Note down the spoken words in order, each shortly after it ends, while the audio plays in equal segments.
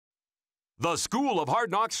The School of Hard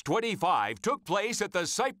Knocks 25 took place at the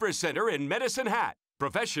Cypress Center in Medicine Hat.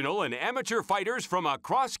 Professional and amateur fighters from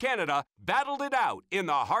across Canada battled it out in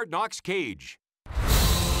the Hard Knocks cage.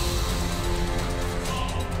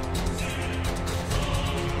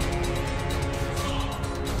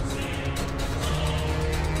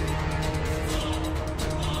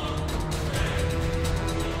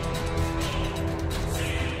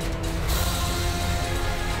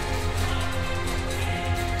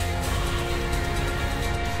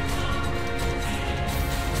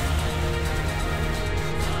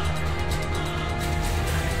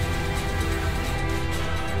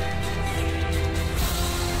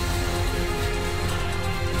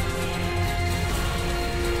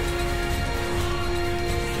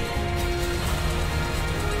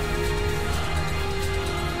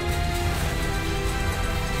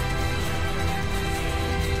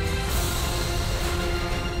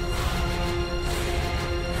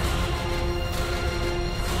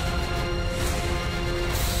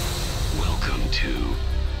 To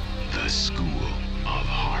the School of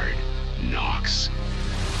Hard Knocks.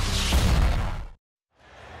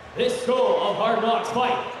 This School of Hard Knocks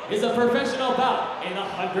fight is a professional bout in the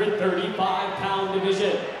 135-pound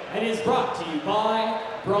division and is brought to you by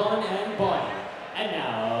Braun and Bonnie. And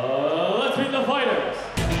now, let's meet the fighters.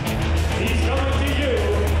 He's coming to you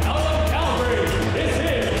out of Calgary. This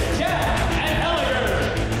is Chad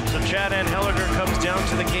Anheliger. So Chad Anheliger comes down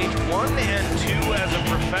to the cage 1 and 2 as a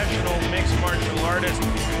professional mixed martial artist,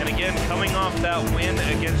 and again coming off that win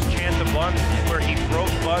against Chanta Blunt, where he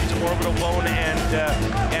broke Blunt's orbital bone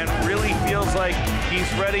and really feels like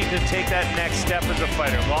he's ready to take that next step as a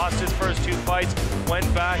fighter. Lost his first 2 fights, went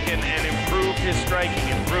back and improved his striking,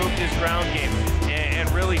 improved his ground game, and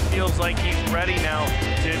really feels like he's ready now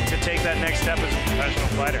to take that next step as a professional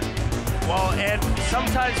fighter. Well, and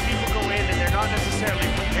sometimes people go in and they're not necessarily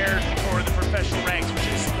prepared for the professional ranks, which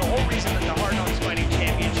is the whole reason that the Hard Knocks Fighting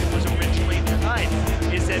Championship was originally designed,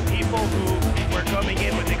 is that people who were coming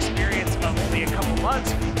in with experience of only a couple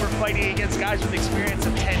months were fighting against guys with experience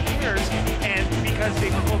of 10 years, and because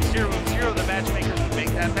they were both 0-0, the matchmakers would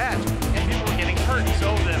make that match, and people were getting hurt.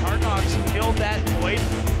 So the Hard Knocks filled that void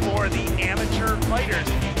for the amateur fighters,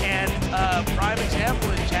 and prime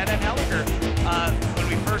example is Chad Anheliger. When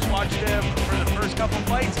we first watched him for the first couple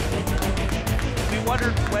fights, we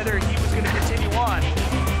wondered whether he was going to continue on.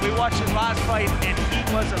 We watched his last fight, and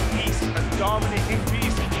he was a beast, a dominating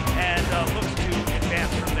beast, and looks to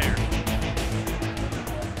advance from there.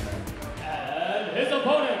 And his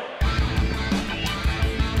opponent.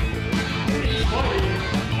 He's fighting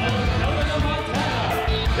out of Helena, Montana.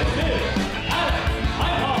 This is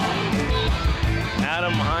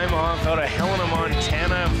Adam Heimhoff out of Helena,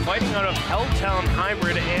 Montana, fighting out of Helltown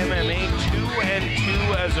Hybrid MMA,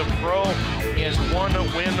 2-2 as a pro. He has 1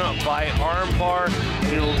 win by armbar.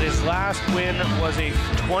 His last win was a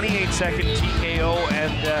 28-second TKO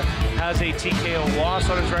and has a TKO loss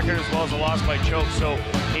on his record as well as a loss by choke. So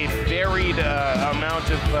a varied amount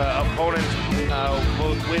of opponents,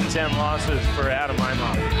 both wins and losses for Adam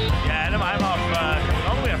Heimhoff. Yeah, Adam Heimhoff coming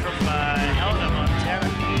all the way from Helena, Montana.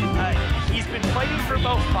 He's been fighting for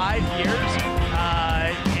about 5 years,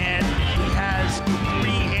 and he has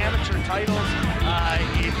 3 amateur titles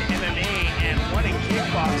in MMA and 1 in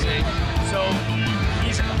kickboxing. So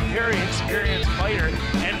he's a very experienced fighter,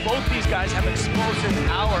 and both these guys have explosive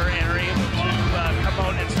power and are able to come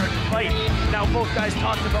out and start to fight. Now, both guys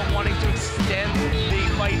talked about wanting to extend the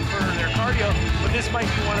fight for their cardio, but this might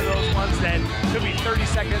be one of those ones that could be 30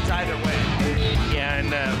 seconds either way. Yeah,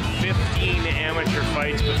 and 15 amateur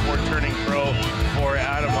fights before turning pro for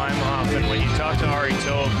Adam Heimhoff. And when you talk to Ari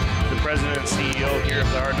Tobe, the president and CEO here of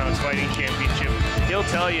the Hard Knocks Fighting Championship, he'll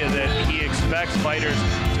tell you that he expects fighters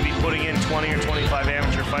to be putting in 20 or 25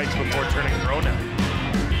 amateur fights before turning pro now.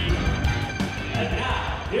 And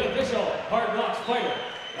now, the official Hard Knocks fighter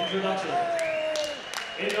introduction.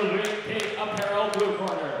 In the ring cage apparel blue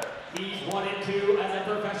corner, he's 1-2 as a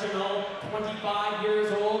professional, 25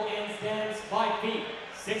 years old, and stands 5 feet,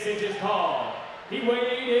 6 inches tall. He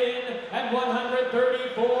weighed in at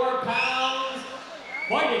 134 pounds.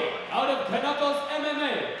 Fighting out of Canuckles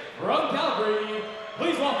MMA from Calgary,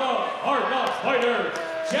 please welcome Hard Knocks fighter,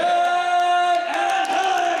 Chad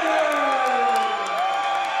Anheliger!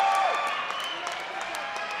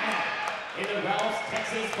 And in the Ralph's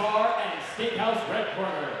Texas Bar and Steakhouse red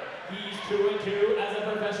corner, he's 2-2 as a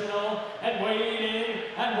professional and weighed in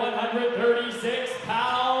at 136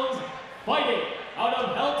 pounds. Fighting out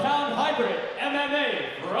of Helltown Hybrid MMA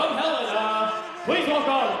from Helena, please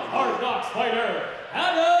welcome Hard Knocks fighter,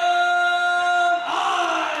 Adam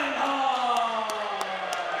Heimhoff!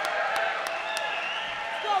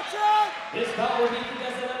 Go, Chad! This bout will be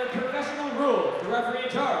contested under professional rules. The referee in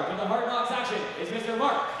charge of the Hard Knocks action is Mr.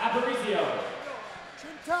 Mark Aparicio.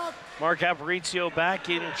 Mark Aparicio back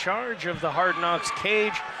in charge of the Hard Knocks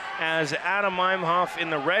cage as Adam Imhoff in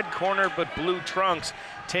the red corner but blue trunks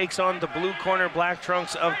takes on the blue corner black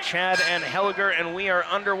trunks of Chad and Helliger, and we are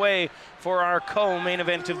underway for our co-main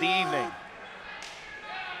event of the evening.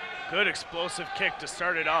 Good explosive kick to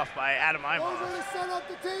start it off by Adam Imhoff.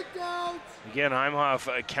 Again,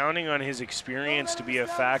 Imhoff counting on his experience to be a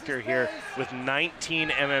factor here with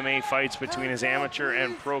 19 MMA fights between his amateur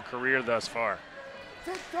and pro career thus far.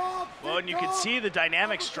 Well, and you can see the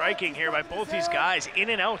dynamic striking here by both these guys, in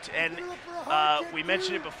and out. And we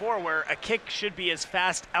mentioned it before, where a kick should be as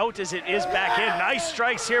fast out as it is back in. Nice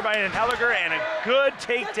strikes here by Helliger, and a good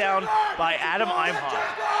takedown by Adam Imhoff.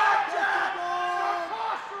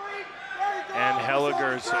 And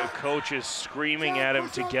Helliger's coach is screaming at him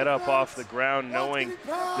to get up off the ground, knowing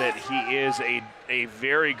that he is a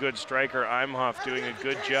very good striker. Imhoff doing a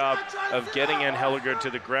good job of getting Helliger to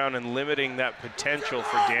the ground and limiting that potential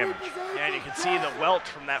for damage. And you can see the welt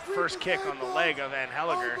from that first kick on the leg of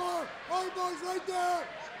Helliger.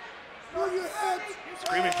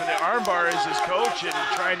 Screaming for the armbar is his coach and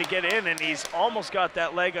trying to get in, and he's almost got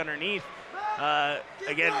that leg underneath.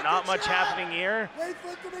 Again, not much happening here.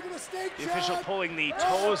 The official pulling the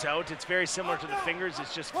toes out. It's very similar to the fingers.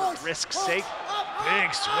 It's just for risk's sake.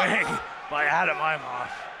 Big swing by Adam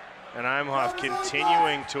Imhoff. And Imhoff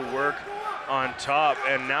continuing to work on top,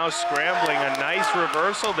 and now scrambling. A nice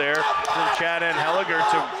reversal there from Chad and Helliger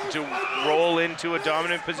to roll into a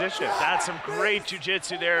dominant position. That's some great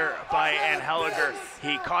jiu-jitsu there by Helliger.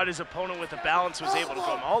 He caught his opponent with the balance, was able to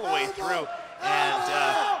go him all the way through,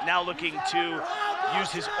 and now looking to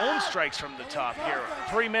use his own strikes from the top here.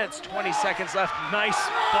 3 minutes, 20 seconds left. Nice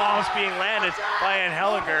bombs being landed by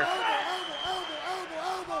Helliger.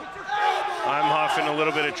 Imhoff in a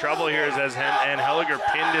little bit of trouble here as Helliger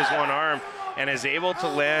pinned his one arm and is able to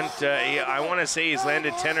land, I want to say he's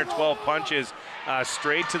landed 10 or 12 punches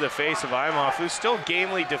straight to the face of Imhoff, who's still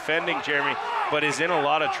gamely defending, Jeremy, but is in a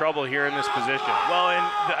lot of trouble here in this position. Well, and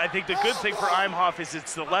I think the good thing for Imhoff is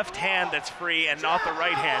it's the left hand that's free and not the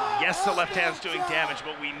right hand. Yes, the left hand's doing damage,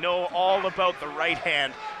 but we know all about the right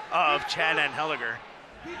hand of Chad and Helliger.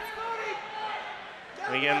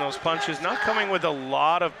 And again, those punches not coming with a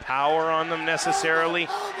lot of power on them necessarily.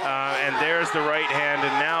 And there's the right hand,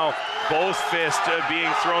 and now both fists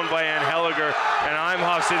being thrown by Helliger. And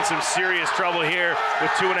Imhoff's in some serious trouble here with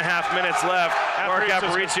 2.5 minutes left. Mark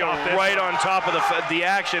Aparicio right on top of the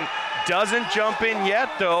action. Doesn't jump in yet,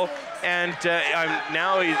 though. And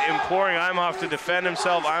now he's imploring Imhoff to defend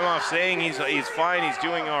himself. Imhoff saying he's fine, he's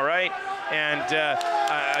doing all right. And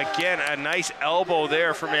again, a nice elbow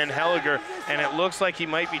there from Helliger, and it looks like he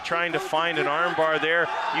might be trying to find an armbar there,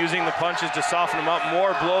 using the punches to soften him up.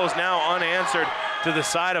 More blows now unanswered to the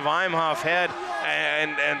side of Imhoff's head,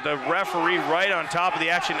 and the referee right on top of the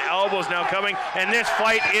action. Elbows now coming, and this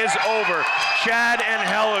fight is over. Chad and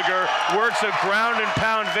Helliger works a ground and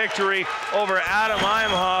pound victory over Adam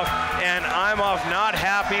Imhoff, and Imhoff not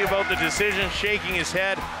happy about the decision, shaking his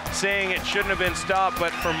head, saying it shouldn't have been stopped,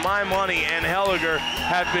 but for my money, Helliger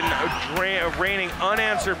had been raining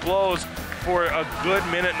unanswered blows for a good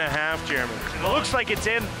minute and a half, Jeremy. It looks like it's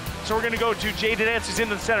in, so we're going to go to Jaden Dance, who's in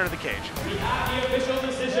the center of the cage. We have the official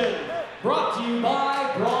decision, brought to you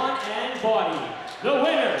by Brawn and Body. The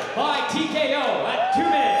winner by TKO at 2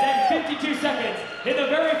 minutes and 52 seconds in the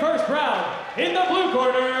very first round. In the blue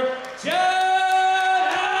corner, Chad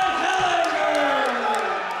Helliger.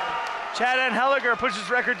 Chad Helliger pushes his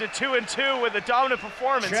record to 2-2 with a dominant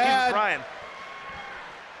performance. Here's Brian.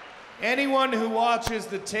 Anyone who watches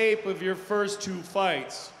the tape of your first 2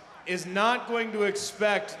 fights is not going to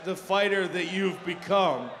expect the fighter that you've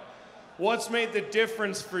become. What's made the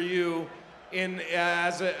difference for you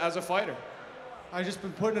as a fighter? I've just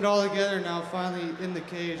been putting it all together now, finally in the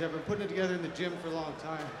cage. I've been putting it together in the gym for a long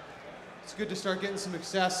time. It's good to start getting some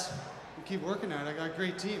success and keep working at it. I got a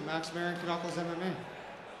great team, Max Marin, Knuckles MMA.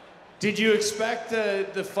 Did you expect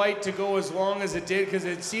the fight to go as long as it did? Because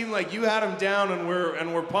it seemed like you had him down and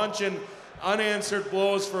we're punching unanswered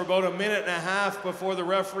blows for about 1.5 minutes before the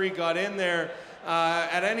referee got in there.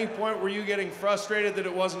 At any point, were you getting frustrated that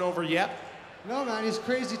it wasn't over yet? No, man, he's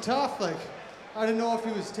crazy tough. Like, I didn't know if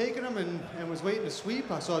he was taking him and was waiting to sweep,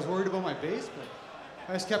 so I was worried about my base, but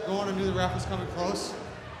I just kept going. I knew the ref was coming close.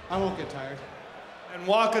 I won't get tired. And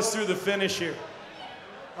walk us through the finish here.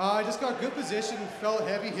 I just got good position, felt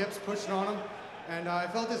heavy hips pushing on him, and I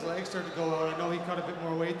felt his legs start to go out. I know he cut a bit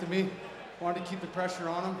more weight than me. Wanted to keep the pressure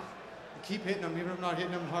on him, and keep hitting him, even if I'm not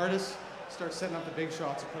hitting him hardest, start setting up the big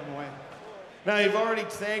shots and put him away. Now, you've already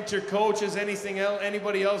thanked your coaches. Anything else?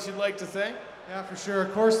 Anybody else you'd like to thank? Yeah, for sure.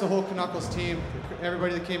 Of course, the whole Canuckles team,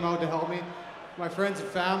 everybody that came out to help me, my friends and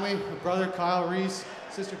family, my brother Kyle Reese,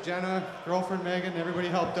 sister Jenna, girlfriend Megan, everybody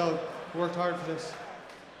helped out. Worked hard for this.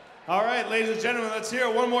 All right, ladies and gentlemen, let's hear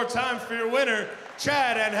it one more time for your winner,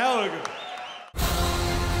 Chad and Helliger.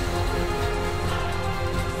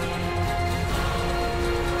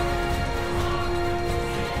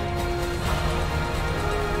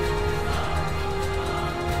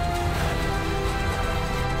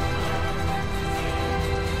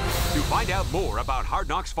 To find out more about Hard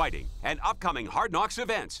Knocks Fighting and upcoming Hard Knocks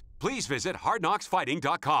events, please visit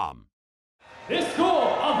hardknocksfighting.com. This School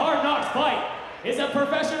of Hard Knocks Fight is a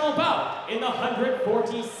professional bout in the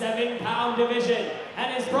 147-pound division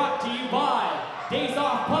and is brought to you by Days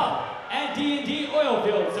Off Pub and D&D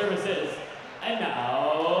Oilfield Services. And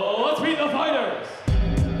now, let's meet the fighters.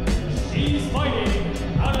 She's fighting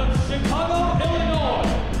out of Chicago, Illinois.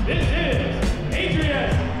 This is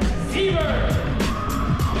Adrian Sieber.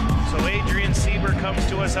 So Adrian Sieber comes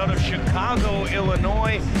to us out of Chicago,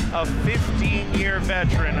 Illinois, a 15-year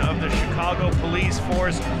veteran of the Chicago Police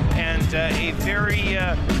Force and a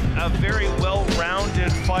very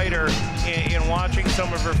well-rounded fighter. In watching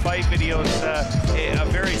some of her fight videos, a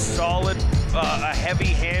very solid, a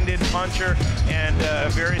heavy-handed puncher, and a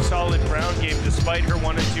very solid ground game despite her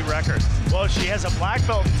 1-2 record. Well, she has a black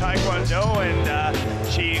belt in Taekwondo, and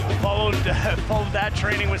she followed that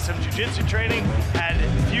training with some jiu-jitsu training, had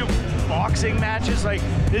a few boxing matches. Like,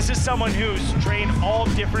 this is someone who's trained all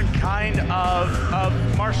different kind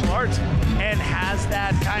of martial arts and has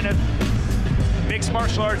that kind of mixed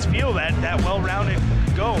martial arts feel, that well-rounded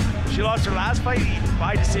go. She lost her last fight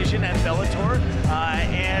by decision at Bellator,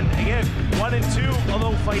 and again, 1-2,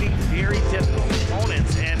 although fighting very difficult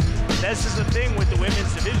opponents. And this is the thing with the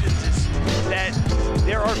women's divisions, is that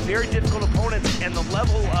there are very difficult opponents, and the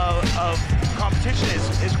level of competition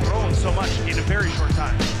has grown so much in a very short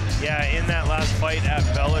time. Yeah, in that last fight at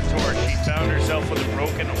Bellator, she found herself with a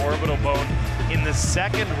broken orbital bone in the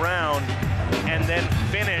second round, and then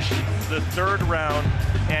finished the third round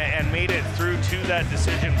and made it through to that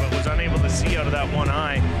decision, but was unable to see out of that one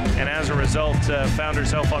eye, and as a result found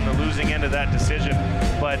herself on the losing end of that decision.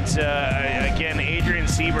 But again, Adrian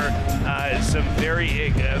Sieber, some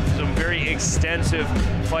very extensive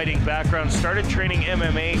fighting background, started training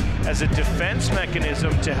MMA as a defense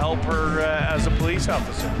mechanism to help her as a police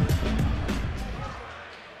officer.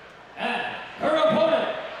 And her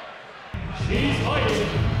opponent, she's fighting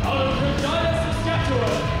out of Regina,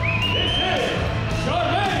 Saskatchewan. This is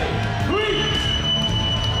Charmaine Tweet.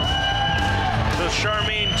 So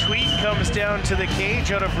Charmaine Tweet comes down to the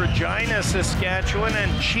cage out of Regina, Saskatchewan,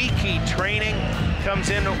 and Cheeky Training comes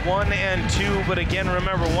in 1-2. But again,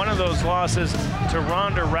 remember, one of those losses to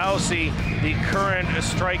Ronda Rousey, the current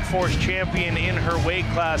Strikeforce champion in her weight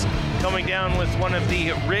class, coming down with one of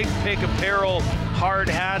the Rig Pig Apparel hard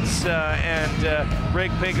hats, and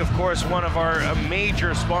Rig Pig, of course, one of our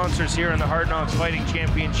major sponsors here in the Hard Knocks Fighting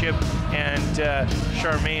Championship, and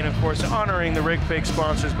Charmaine, of course, honoring the Rig Pig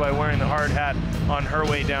sponsors by wearing the hard hat on her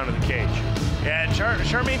way down to the cage. Yeah,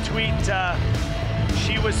 Charmaine Tweet,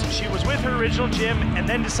 she was with her original gym and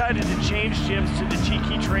then decided to change gyms to the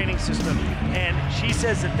Cheeky Training system. And she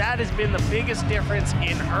says that has been the biggest difference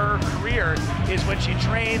in her career, is when she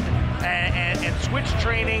trained and switched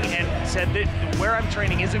training and said that where I'm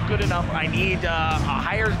training isn't good enough. I need a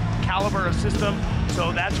higher caliber of system.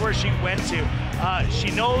 So that's where she went to.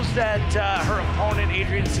 She knows that her opponent,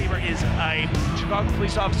 Adrian Sieber, is a Chicago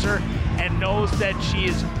police officer and knows that she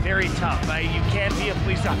is very tough. You can't be a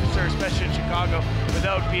police officer, especially in Chicago,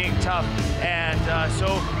 without being tough. And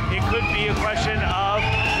so it could be a question of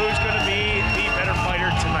who's going to be the better fighter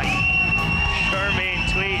tonight. Charmaine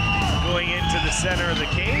Tweet going into the center of the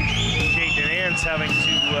cage. Jaden Ants having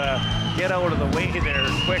to get out of the way there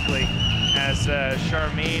quickly as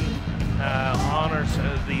Charmaine honors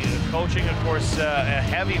the coaching. Of course, a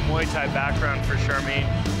heavy Muay Thai background for Charmaine,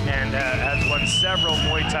 and has won several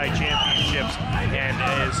Muay Thai championships,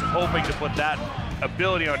 and is hoping to put that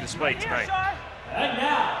ability on display tonight. And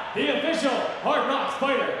now, the official Hard Knocks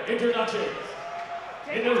Fighter introductions.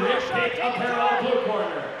 In the Rig Pig Apparel blue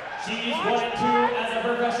corner, she's 1-2 as a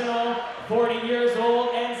professional, 40 years old,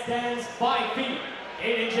 and stands 5 feet,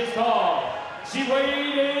 8 inches tall. She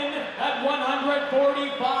weighed in at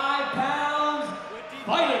 145 pounds,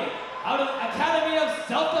 fighting out of Academy of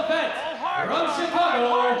Self-Defense from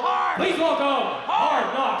Chicago. Please welcome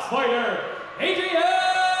Hard Knocks fighter, Adrian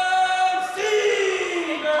Sieber.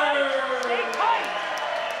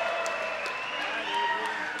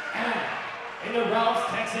 And in the Ralph's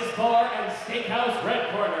Texas Bar and Steakhouse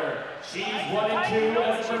red corner. She's 1 and 2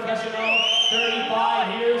 as a professional,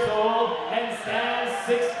 35 years old, and stands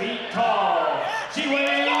 6 feet tall. She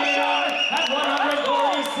weighs at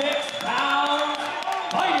 146 pounds,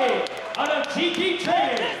 fighting out of Cheeky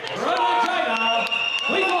Training from China.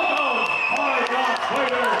 Please welcome Hard Knocks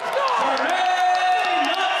fighter, Charmaine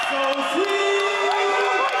Not So Sweet.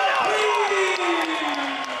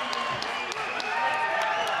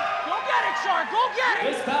 Go get it, Char, go get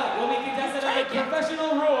it! This bout will be contested under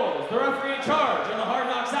professional rules. The referee in charge in the Hard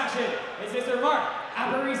Knocks action is Mr. Mark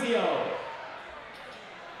Aparicio.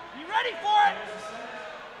 You ready for it?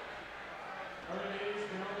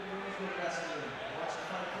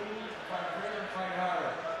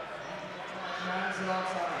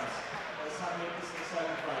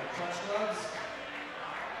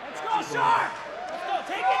 Let's go, Char! Let's go,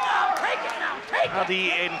 take it now, take it now, take it!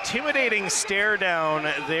 The intimidating stare down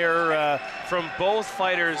there from both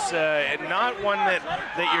fighters, not one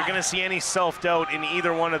that you're going to see any self-doubt in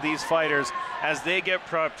either one of these fighters as they get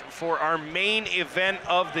prepped for our main event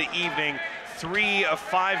of the evening. 3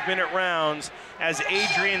 5-minute rounds as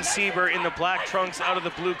Adrian Sieber in the black trunks out of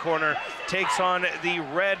the blue corner takes on the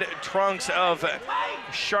red trunks of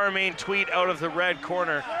Charmaine Tweet out of the red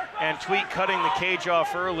corner. And Tweet cutting the cage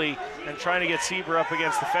off early and trying to get Sieber up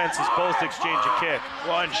against the fence as both exchange a kick.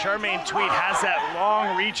 Well, and Charmaine Tweet has that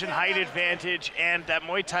long reach and height advantage and that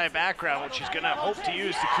Muay Thai background, which she's going to hope to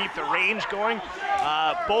use to keep the range going.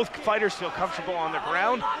 Both fighters feel comfortable on the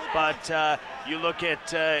ground, but you look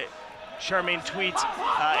at Charmaine Tweet's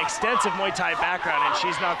extensive Muay Thai background, and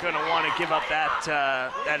she's not going to want to give up that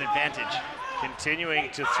advantage.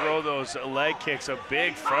 Continuing to throw those leg kicks, a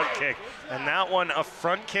big front kick. And that one, a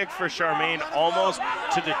front kick for Charmaine, almost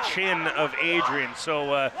to the chin of Adrian.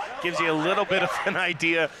 So gives you a little bit of an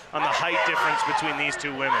idea on the height difference between these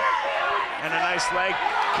two women. And a nice leg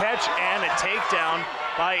catch and a takedown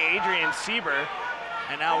by Adrian Sieber.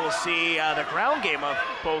 And now we'll see the ground game of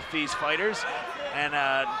both these fighters. And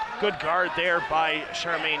a good guard there by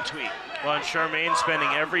Charmaine Tweet. Well, and Charmaine spending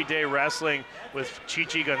every day wrestling with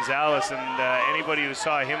Chichi Gonzalez, and anybody who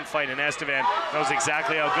saw him fight in Estevan knows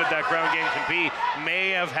exactly how good that ground game can be.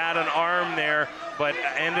 May have had an arm there, but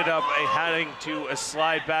ended up having to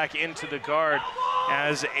slide back into the guard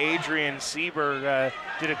as Adrian Sieber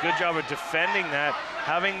did a good job of defending that,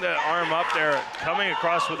 having the arm up there, coming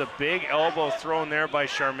across with a big elbow thrown there by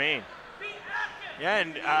Charmaine. Yeah,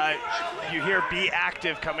 and you hear "be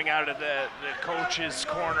active" coming out of the coach's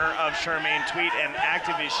corner of Charmaine Tweet, and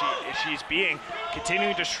active as she's being,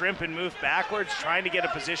 continuing to shrimp and move backwards, trying to get a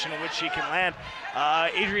position in which she can land.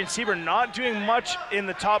 Adrian Sieber not doing much in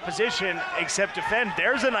the top position except defend.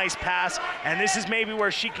 There's a nice pass, and this is maybe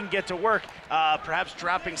where she can get to work, perhaps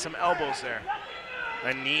dropping some elbows there.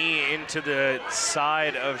 A knee into the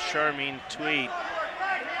side of Charmaine Tweet.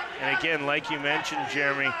 And again, like you mentioned,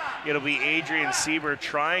 Jeremy, it'll be Adrian Sieber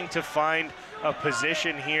trying to find a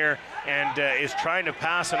position here and is trying to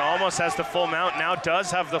pass and almost has the full mount. Now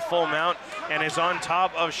does have the full mount and is on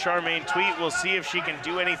top of Charmaine Tweet. We'll see if she can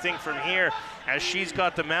do anything from here as she's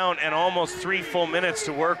got the mount and almost 3 full minutes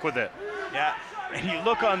to work with it. Yeah, and you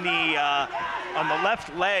look on the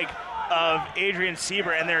left leg of Adrian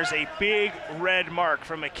Sieber, and there's a big red mark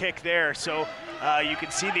from a kick there. So you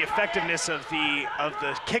can see the effectiveness of the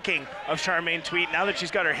kicking of Charmaine Tweet. Now that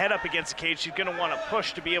she's got her head up against the cage, she's going to want to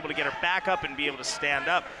push to be able to get her back up and be able to stand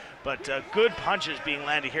up. But good punches being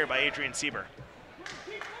landed here by Adrian Sieber.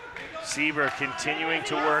 Sieber continuing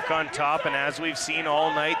to work on top, and as we've seen all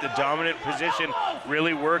night, the dominant position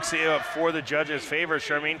really works for the judges' favor.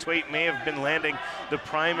 Charmaine Tweet may have been landing the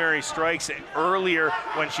primary strikes earlier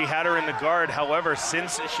when she had her in the guard. However,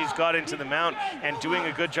 since she's got into the mount and doing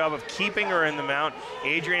a good job of keeping her in the mount,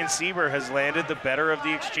 Adrian Sieber has landed the better of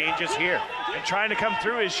the exchanges here. And trying to come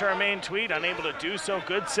through is Charmaine Tweet, unable to do so.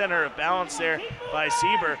 Good center of balance there by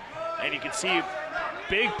Sieber, and you can see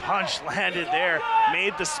big punch landed there,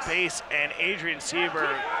 made the space, and Adrian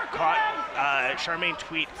Sieber caught Charmaine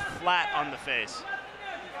Tweet flat on the face.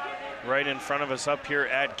 Right in front of us up here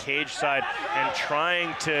at cage side, and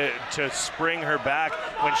trying to spring her back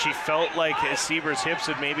when she felt like Sieber's hips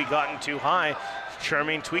had maybe gotten too high.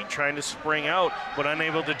 Charmaine Tweet trying to spring out, but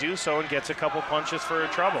unable to do so, and gets a couple punches for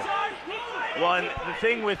her trouble. Well, and the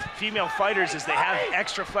thing with female fighters is they have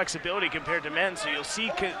extra flexibility compared to men, so you'll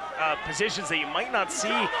see positions that you might not see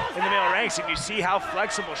in the male ranks, and you see how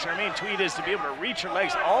flexible Charmaine Tweed is to be able to reach her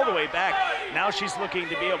legs all the way back. Now she's looking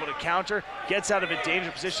to be able to counter, gets out of a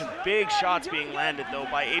dangerous position. Big shots being landed, though,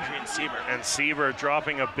 by Adrian Sieber. And Sieber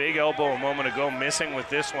dropping a big elbow a moment ago, missing with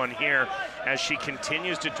this one here as she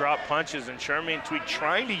continues to drop punches, and Charmaine Tweed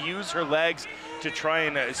trying to use her legs to try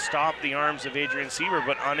and stop the arms of Adrian Sieber,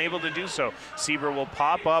 but unable to do so. Sieber will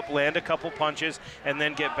pop up, land a couple punches, and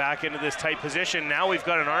then get back into this tight position. Now we've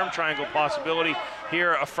got an arm triangle possibility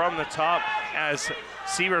here from the top as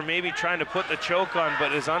Sieber maybe trying to put the choke on,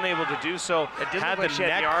 but is unable to do so. Had the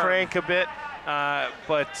neck crank a bit,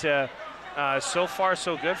 so far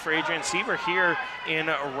so good for Adrian Sieber here in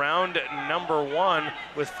round number 1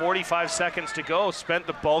 with 45 seconds to go. Spent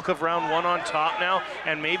the bulk of round 1 on top now,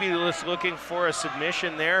 and maybe just looking for a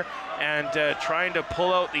submission there and trying to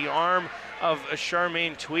pull out the arm of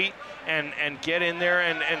Charmaine Tweet and get in there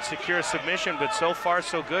and secure a submission. But so far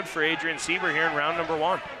so good for Adrian Sieber here in round number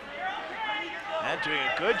 1. And doing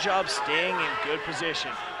a good job staying in good position.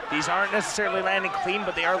 These aren't necessarily landing clean,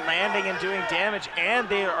 but they are landing and doing damage, and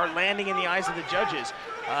they are landing in the eyes of the judges.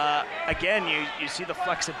 Again, you see the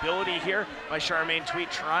flexibility here by Charmaine Tweet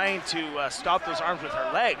trying to stop those arms with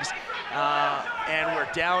her legs. And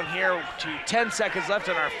we're down here to 10 seconds left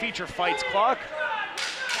on our feature fights clock.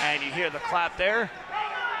 And you hear the clap there.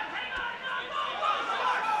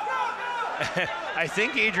 I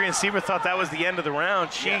think Adrian Sieber thought that was the end of the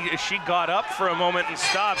round. She got up for a moment and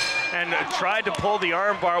stopped and tried to pull the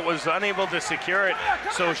arm bar, was unable to secure it.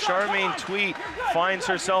 So Charmaine Tweet finds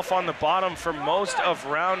herself on the bottom for most of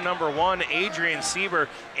round number 1. Adrian Sieber,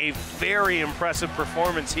 a very impressive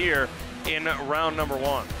performance here in round number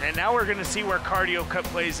 1. And now we're gonna see where cardio cut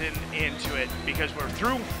plays into it, because we're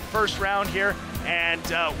through first round here, and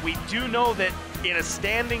we do know that in a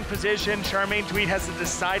standing position, Charmaine Tweet has a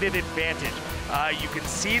decided advantage. You can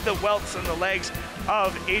see the welts on the legs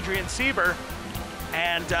of Adrian Sieber,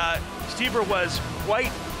 and Sieber was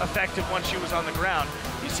quite effective once she was on the ground.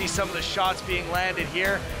 You see some of the shots being landed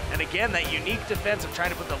here, and again, that unique defense of trying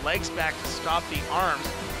to put the legs back to stop the arms,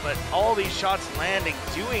 but all these shots landing,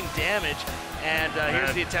 doing damage, and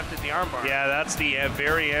here's the attempt at the armbar. Yeah, that's the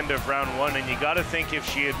very end of round 1, and you gotta think if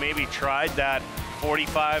she had maybe tried that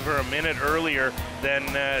 45 or a minute earlier,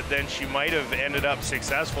 then she might have ended up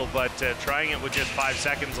successful, but trying it with just 5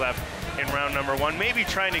 seconds left in round number 1, maybe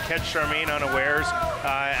trying to catch Charmaine unawares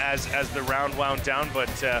as the round wound down, but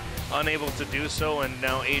unable to do so. And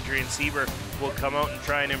now Adrian Sieber will come out and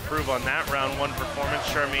try and improve on that round 1 performance.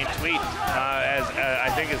 Charmaine Tweet,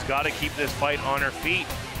 I think, has got to keep this fight on her feet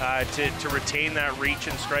to retain that reach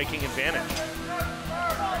and striking advantage.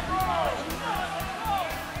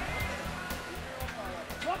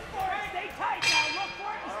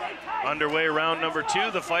 Underway round number 2,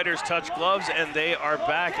 the fighters touch gloves and they are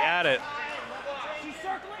back at it. She's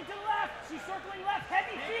circling to the left, she's circling left,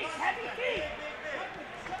 heavy feet, heavy feet.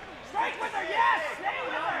 Strike with her, yes, stay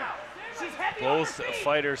with her. She's heavy. Both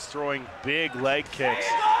fighters throwing big leg kicks.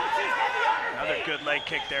 Another good leg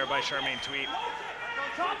kick there by Charmaine Tweet.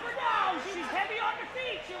 Chop her down, she's heavy on her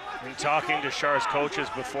feet. In talking to Char's coaches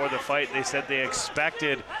before the fight, they said they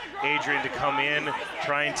expected Adrian to come in,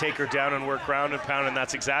 try and take her down and work ground and pound, and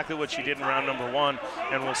that's exactly what she did in round number 1.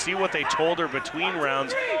 And we'll see what they told her between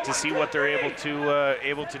rounds to see what they're able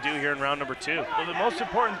to do here in round number 2. Well, the most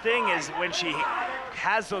important thing is when she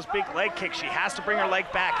has those big leg kicks, she has to bring her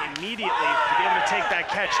leg back immediately to be able to take that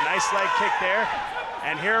catch. Nice leg kick there.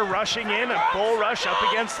 And here rushing in, a bull rush up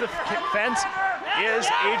against the fence is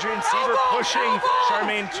Adrian Sieber pushing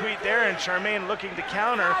Charmaine Tweet there, and Charmaine looking to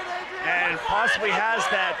counter and possibly has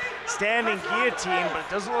that standing guillotine, but it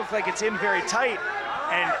doesn't look like it's in very tight.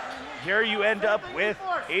 And here you end up with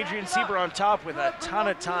Adrian Sieber on top with a ton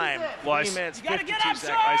of time. 3 minutes, 52 seconds.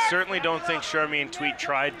 I certainly don't think Charmaine Tweet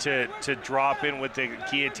tried to drop in with the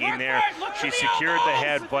guillotine there. She secured the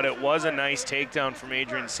head, but it was a nice takedown from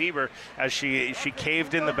Adrian Sieber as she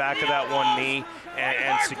caved in the back of that one knee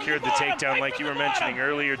and secured the takedown, like you were mentioning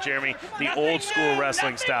earlier, Jeremy, the old school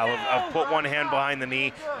wrestling style of put one hand behind the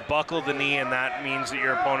knee, buckle the knee, and that means that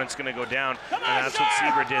your opponent's gonna go down. And that's what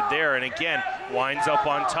Sieber did there. And again, winds up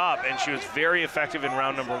on top, and she was very effective in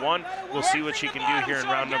round number 1. We'll see what she can do here in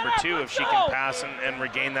round number 2 if she can pass and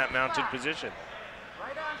regain that mounted position.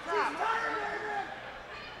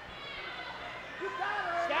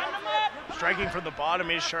 Striking from the bottom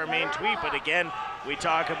is Charmaine Tweet, but again, we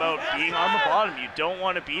talk about being on the bottom. You don't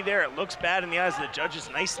want to be there. It looks bad in the eyes of the judges.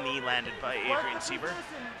 Nice knee landed by Adrian Sieber.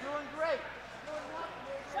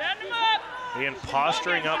 Stand him up. Again,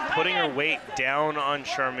 posturing up, putting her weight down on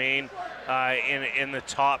Charmaine in the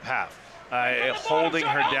top half. Holding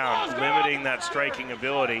her down, limiting that striking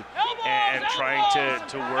ability, and trying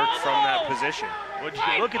to work from that position. Well,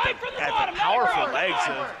 you look at the powerful legs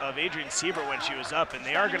of Adrian Siebert when she was up, and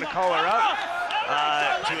they are going to call her up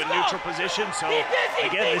to a neutral position. So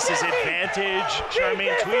again, this is advantage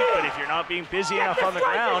Charmaine Tweet, but if you're not being busy enough on the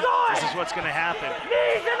ground, this is what's going to happen.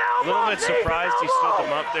 A little bit surprised he stood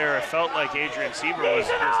them up there. It felt like Adrian Siebert was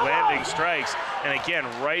landing strikes, and again,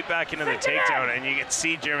 right back into the takedown, and you can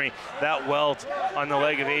see, Jeremy, that welt on the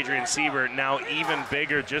leg of Adrian Siebert, now even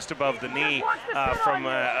bigger just above the knee from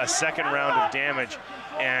a second round of damage.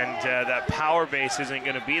 And that power base isn't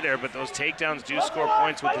going to be there, but those takedowns do score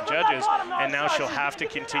points with the judges, and now she'll have to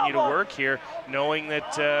continue to work here, knowing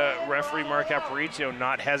that referee Mark Aparicio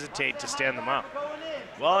not hesitate to stand them up.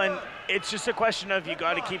 Well, and it's just a question of you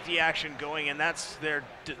got to keep the action going, and that's the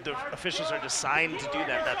officials are designed to do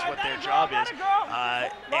that. That's what their job is.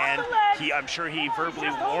 And I'm sure he verbally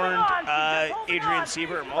warned Adrian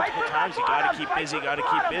Siebert multiple times. You got to keep busy, got to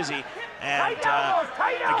keep busy. And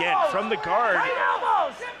again, from the guard,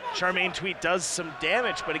 Charmaine Tweet does some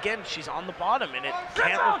damage, but again, she's on the bottom, and it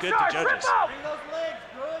can't look good to judges.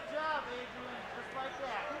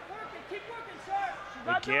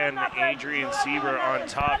 Again, Adrian Siebert on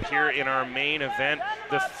top here in our main event.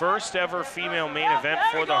 The first ever female main event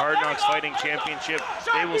for the Hard Knocks Fighting Championship.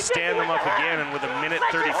 They will stand them up again, and with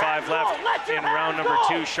 1:35 left in round number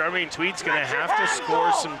 2, Charmaine Tweet's gonna have to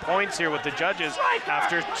score some points here with the judges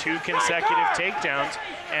after 2 consecutive takedowns.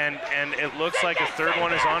 And it looks like a third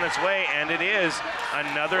one is on its way, and it is.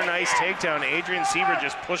 Another nice takedown. Adrian Siebert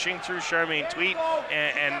just pushing through Charmaine Tweet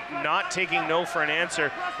and not taking no for an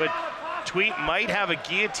answer, but Tweet might have a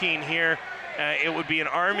guillotine here. It would be an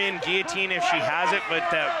arm-in guillotine if she has it, but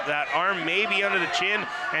that arm may be under the chin,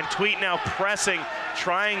 and Tweet now pressing,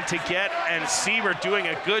 trying to get, and Siebert doing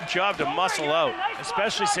a good job to muscle out.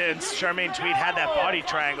 Especially since Charmaine Tweet had that body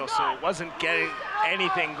triangle, so it wasn't getting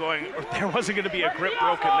anything going, or there wasn't going to be a grip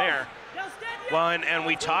broken there. Well, and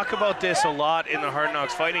we talk about this a lot in the Hard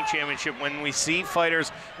Knocks Fighting Championship when we see fighters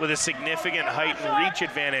with a significant height and reach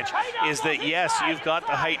advantage, is that yes, you've got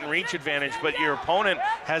the height and reach advantage, but your opponent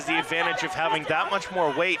has the advantage of having that much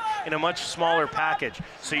more weight in a much smaller package.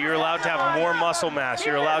 So you're allowed to have more muscle mass.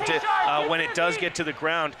 You're allowed to, when it does get to the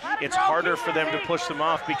ground, it's harder for them to push them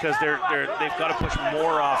off because they've got to push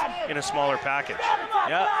more off in a smaller package.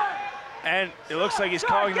 Yeah. And it looks like he's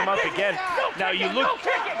calling them up again. Now you look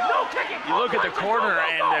at the corner,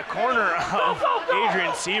 and the corner of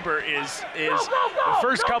Adrian Siebert is the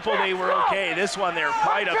first couple they were okay. This one they were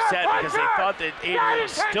quite upset because they thought that Adrian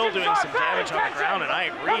was still doing some damage on the ground, and I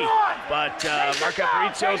agree. But Mark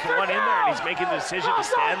Aparicio is the one in there, and he's making the decision to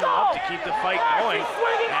stand them up to keep the fight going.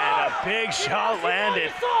 And a big shot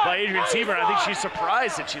landed by Adrian Siebert. I think she's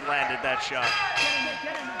surprised that she landed that shot.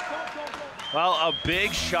 Well, a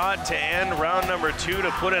big shot to end round number 2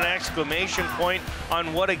 to put an exclamation point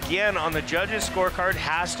on what, again, on the judges' scorecard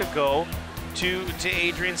has to go to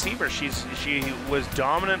Adrian Siebert. She was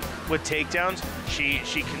dominant with takedowns.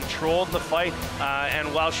 She controlled the fight,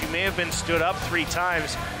 and while she may have been stood up 3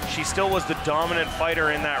 times, she still was the dominant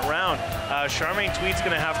fighter in that round. Charmaine Tweet's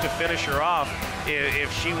going to have to finish her off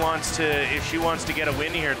if she wants to get a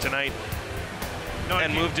win here tonight.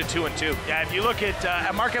 And move to 2-2. Yeah, if you look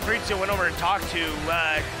at Mark Aparicio went over and talked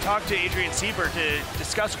to Adrian Siebert to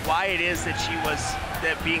discuss why it is that she was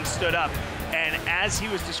being stood up. And as he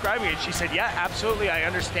was describing it, she said, yeah, absolutely, I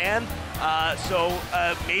understand. So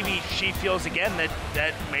maybe she feels again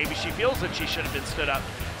that maybe she feels that she should have been stood up.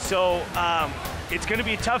 So it's going to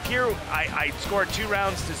be tough here. I scored 2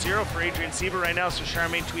 rounds to 0 for Adrian Siebert right now, so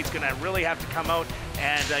Charmaine Tweet's going to really have to come out,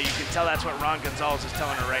 and you can tell that's what Ron Gonzalez is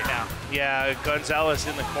telling her right now. Yeah, Gonzalez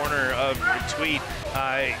in the corner of Tweet,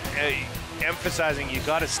 emphasizing you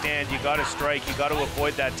got to stand, you got to strike, you got to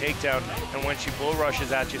avoid that takedown, and when she bull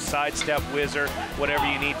rushes at you, sidestep, whizzer, whatever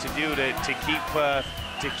you need to do to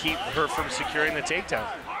keep her from securing the takedown.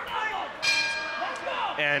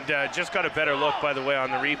 And just got a better look, by the way,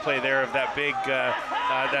 on the replay there of that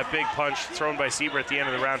big punch thrown by Siebert at the end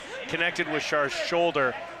of the round. Connected with Char's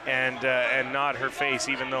shoulder and not her face,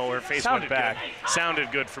 even though her face went back.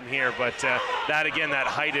 Sounded good from here, but that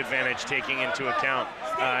height advantage taking into account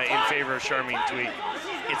in favor of Charmaine Tweet.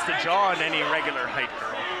 It's the jaw on any regular height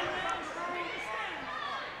girl.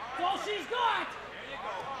 That's all she's got.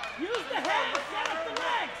 Use the head, set up the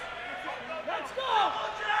legs. Let's go.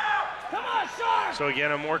 Come on, Sharp! So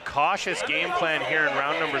again, a more cautious game plan here in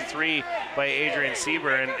round number 3 by Adrian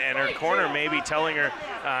Sieber, and her corner may be telling her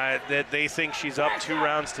that they think she's up 2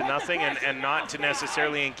 rounds to nothing and not to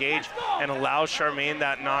necessarily engage and allow Charmaine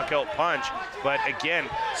that knockout punch. But again,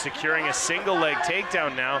 securing a single leg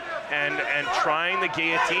takedown now and trying the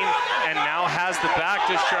guillotine, and now has the back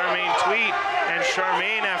to Charmaine Tweet. And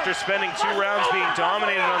Charmaine, after spending 2 rounds being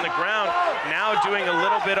dominated on the ground, now doing a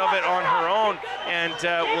little bit of it on her own, and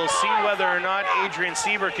we'll see whether or not Adrian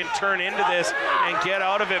Sieber can turn into this and get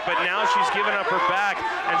out of it. But now she's given up her back,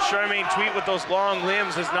 and Charmaine Tweet with those long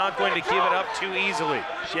limbs is not going to give it up too easily.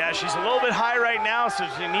 Yeah, she's a little bit high right now, so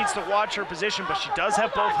she needs to watch her position, but she does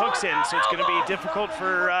have both hooks in, so it's going to be difficult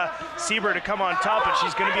for Sieber to come on top, but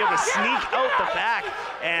she's going to be able to sneak out the back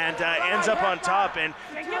and ends up on top. And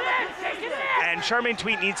Charmaine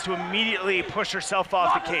Tweet needs to immediately push herself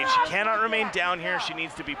off the cage. She cannot remain down here. She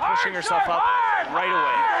needs to be pushing herself up right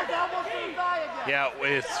away. Yeah,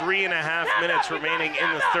 with 3.5 minutes remaining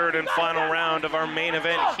in the 3rd and final round of our main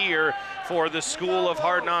event here for the School of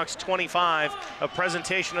Hard Knocks 25, a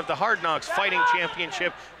presentation of the Hard Knocks Fighting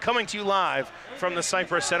Championship, coming to you live from the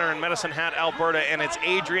Cypress Center in Medicine Hat, Alberta, and it's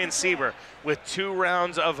Adrian Sieber with 2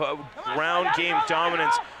 rounds of round game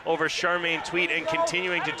dominance over Charmaine Tweet, and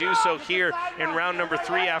continuing to do so here in round number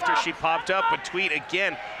 3 after she popped up. But Tweet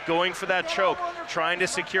again going for that choke, trying to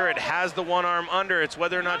secure it, has the one arm under. It's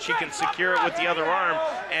whether or not she can secure it with the other arm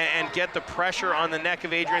and get the pressure on the neck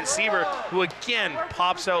of Adrian Sieber, who again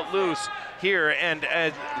pops out loose here and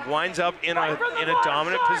winds up in a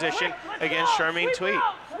dominant position against Charmaine Tweet.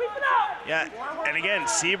 Yeah, and again,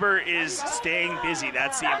 Sieber is staying busy.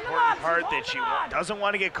 That's the important part, that she doesn't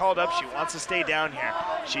want to get called up. She wants to stay down here.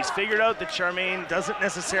 She's figured out that Charmaine doesn't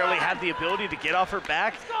necessarily have the ability to get off her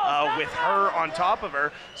back with her on top of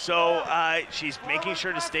her. So she's making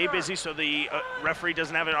sure to stay busy so the referee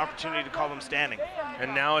doesn't have an opportunity to call them standing.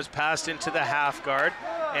 And now is passed into the half guard,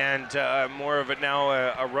 and more of it now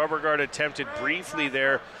a rubber guard attempted briefly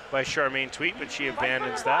there by Charmaine Tweet, but she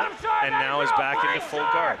abandons that and now is back into full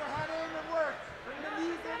guard.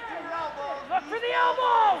 Look for the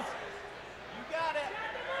elbows! You got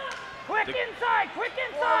it! Quick inside, quick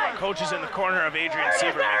inside! Coach is in the corner of Adrian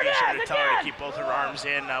Sieber, making sure to tell her to keep both her arms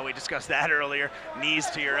in. We discussed that earlier. Knees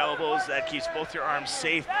to your elbows, that keeps both your arms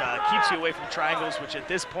safe, keeps you away from triangles, which at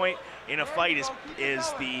this point in a fight is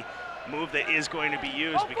the move that is going to be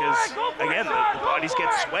used, because again, the bodies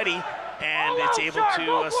get sweaty and it's able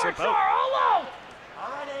to slip out.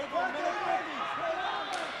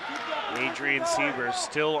 Adrian Sieber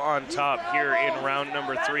still on top here in round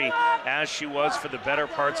number 3, as she was for the better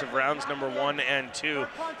parts of rounds number 1 and 2,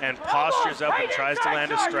 and postures up and tries to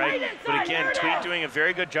land a strike. But again, Tweet doing a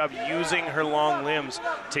very good job using her long limbs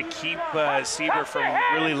to keep Sieber from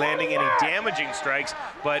really landing any damaging strikes,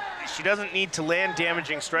 but she doesn't need to land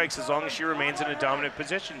damaging strikes as long as she remains in a dominant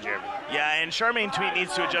position, Jeremy. Yeah, and Charmaine Tweet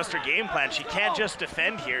needs to adjust her game plan. She can't just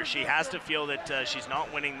defend here. She has to feel that she's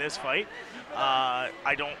not winning this fight.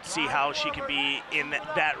 I don't see how she could be in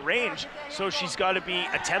that range, so she's got to be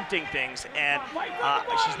attempting things, and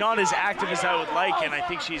she's not as active as I would like, and I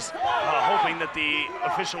think she's hoping that the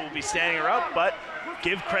official will be standing her up, but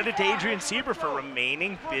give credit to Adrian Sieber for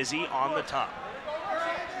remaining busy on the top.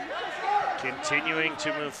 Continuing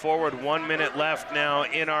to move forward, 1 minute left now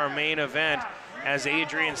in our main event, as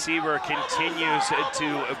Adrian Sieber continues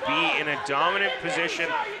to be in a dominant position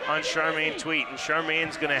on Charmaine Tweet. And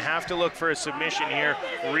Charmaine's gonna have to look for a submission here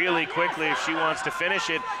really quickly if she wants to finish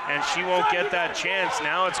it, and she won't get that chance.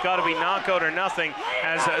 Now it's gotta be knockout or nothing,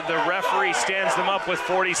 as the referee stands them up with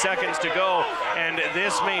 40 seconds to go. And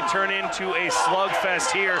this may turn into a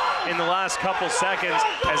slugfest here in the last couple seconds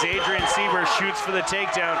as Adrian Sieber shoots for the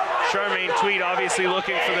takedown. Charmaine Tweet obviously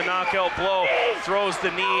looking for the knockout blow, throws the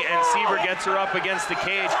knee, and Sieber gets her up against the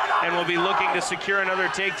cage and will be looking to secure another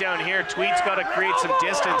takedown here. Tweet's got to create some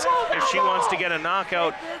distance if she wants to get a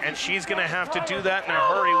knockout, and she's going to have to do that in a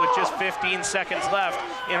hurry with just 15 seconds left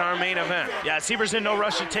in our main event. Yeah, Sieber's in no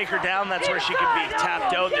rush to take her down. That's where she could be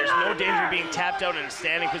tapped out. There's no danger of being tapped out in a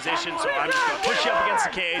standing position, so I'm just going to push you up against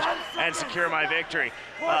the cage and secure my victory.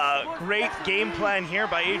 Great game plan here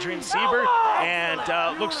by Adrian Sieber,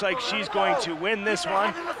 and looks like she's going to win this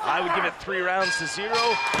one. I would give it 3 rounds to 0,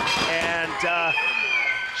 and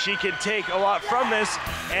she can take a lot from this.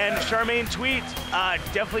 And Charmaine Tweet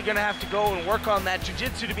definitely going to have to go and work on that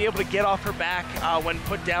jiu-jitsu to be able to get off her back when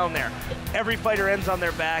put down there. Every fighter ends on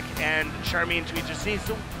their back, and Charmaine Tweet just needs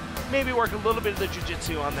to maybe work a little bit of the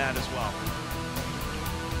jiu-jitsu on that as well.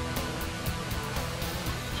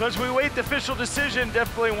 So as we wait the official decision,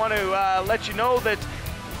 definitely want to let you know that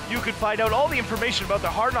You can find out all the information about the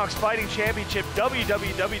Hard Knocks Fighting Championship,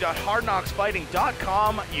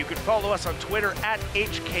 www.hardknocksfighting.com. You can follow us on Twitter at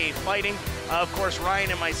HK Fighting. Of course,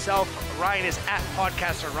 Ryan and myself, Ryan is at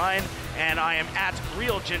Podcaster Ryan, and I am at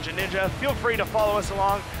Real Ginger Ninja. Feel free to follow us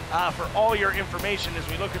along for all your information as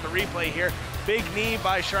we look at the replay here. Big knee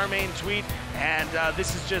by Charmaine Tweet, and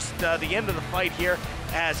this is just the end of the fight here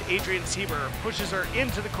as Adrian Sieber pushes her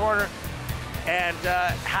into the corner and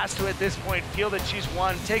has to, at this point, feel that she's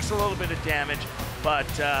won, takes a little bit of damage, but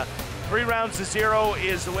 3 rounds to 0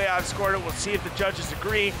 is the way I've scored it. We'll see if the judges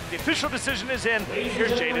agree. The official decision is in.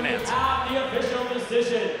 Here's Jaden Nance. The official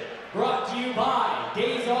decision brought to you by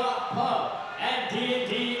Days Off Pub and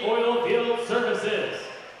D&D Oilfield Services.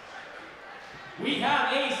 We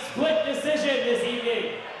have a split decision this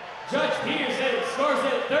evening. Judge Peterson scores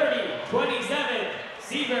it 30-27,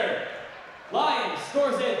 Sieber. Lyons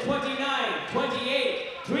scores it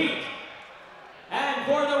 29-28, Tweet. And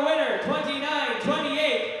for the winner,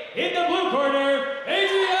 29-28, in the blue corner,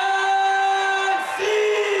 Adrian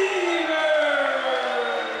Sieber!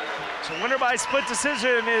 So winner by split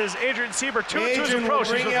decision is Adrian Sieber. 2-2 is approach.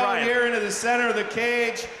 Bring you out here into the center of the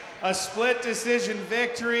cage. A split decision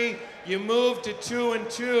victory. You move to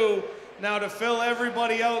 2-2. Now to fill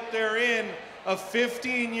everybody out there in, a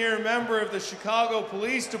 15-year member of the Chicago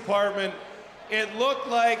Police Department, it looked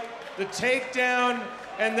like the takedown,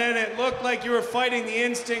 and then it looked like you were fighting the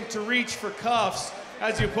instinct to reach for cuffs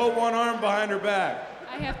as you put one arm behind her back.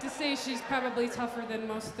 I have to say she's probably tougher than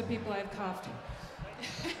most of the people I've cuffed.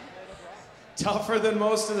 Tougher than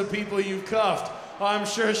most of the people you've cuffed. I'm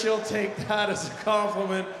sure she'll take that as a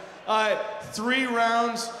compliment. 3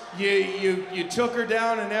 rounds, you took her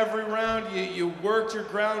down in every round, you worked your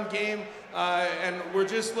ground game, and we're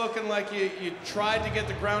just looking like you tried to get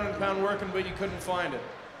the ground and pound working, but you couldn't find it.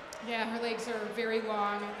 Yeah, her legs are very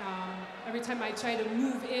long. Every time I try to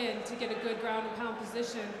move in to get a good ground and pound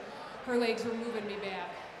position, her legs were moving me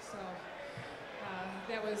back. So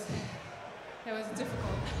that was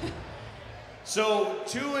difficult. So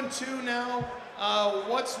 2-2 now.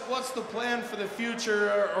 What's the plan for the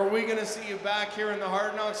future? Are we going to see you back here in the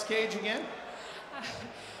Hard Knocks cage again?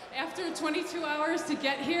 After 22 hours to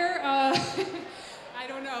get here, I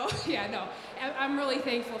don't know. Yeah, no. I'm really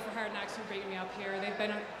thankful for Hard Knocks for bringing me up here. They've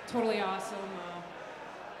been totally awesome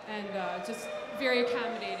and just very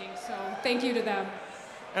accommodating. So thank you to them.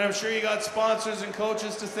 And I'm sure you got sponsors and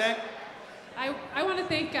coaches to thank. I want to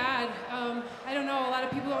thank God. I don't know, a lot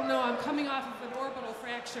of people don't know, I'm coming off of an orbital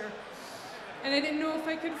fracture, and I didn't know if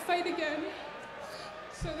I could fight again.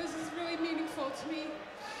 So this is really meaningful to me.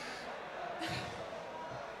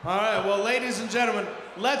 All right, well, ladies and gentlemen,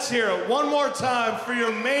 let's hear it one more time for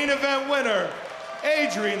your main event winner,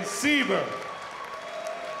 Adrian Sieber.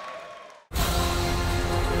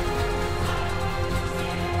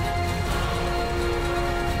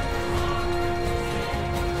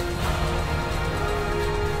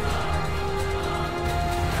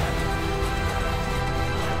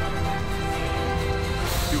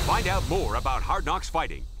 To find out more about Hard Knocks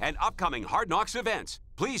Fighting and upcoming Hard Knocks events,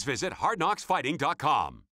 please visit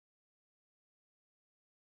hardknocksfighting.com.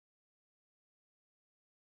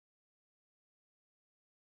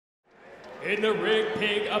 In the Rig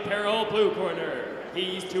Pig Apparel blue corner,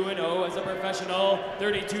 he's 2-0 as a professional,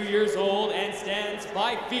 32 years old, and stands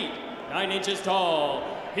 5 feet, 9 inches tall.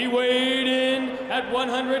 He weighed in at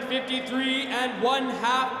 153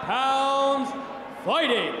 1/2 pounds,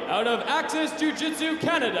 fighting out of Axis Jiu-Jitsu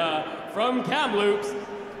Canada from Kamloops.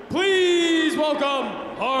 Please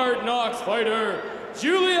welcome Hard Knocks fighter,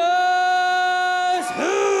 Julius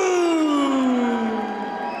Hu!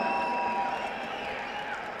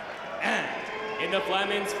 And in the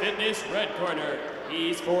Flamins Fitness red corner,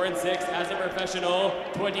 he's 4-6 as a professional,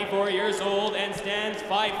 24 years old, and stands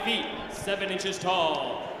 5 feet, 7 inches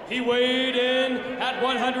tall. He weighed in at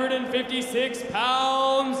 156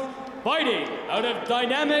 pounds, fighting out of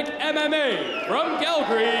Dynamic MMA from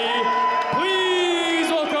Calgary. Please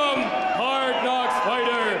welcome Hard Knocks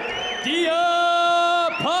fighter, Dia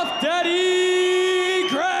Puff Daddy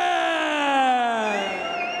Grant.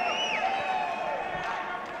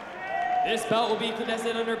 This bout will be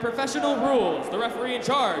contested under professional rules. The referee in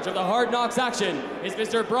charge of the Hard Knocks action is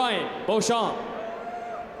Mr. Brian Beauchamp.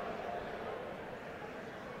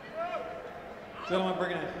 Gentlemen,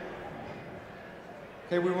 bring it in.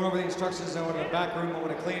 Okay, we went over the instructions. I want a back room. I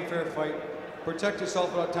want a clean, fair fight. Protect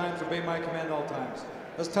yourself at all times. Obey my command at all times.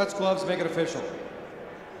 Let's touch gloves. Make it official.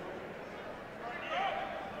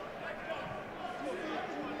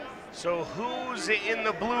 So who's in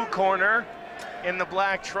the blue corner? in the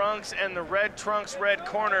black trunks and the red trunks, red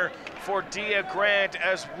corner for Dia Grant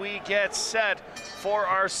as we get set for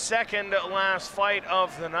our second last fight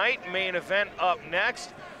of the night. Main event up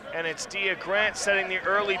next. And it's Dia Grant setting the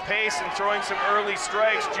early pace and throwing some early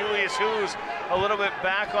strikes. Julius Hughes a little bit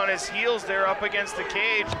back on his heels there up against the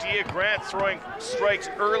cage. Dia Grant throwing strikes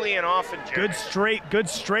early and often, Jeremy. Good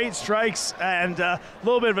straight strikes, and a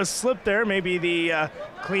little bit of a slip there. Maybe the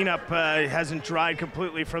cleanup hasn't dried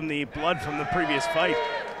completely from the blood from the previous fight.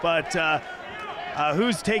 But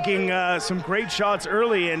Hughes taking some great shots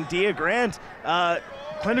early, and Dia Grant,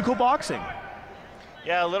 clinical boxing.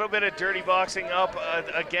 Yeah, a little bit of dirty boxing up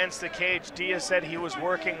against the cage. Dia said he was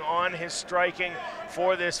working on his striking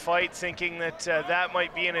for this fight, thinking that that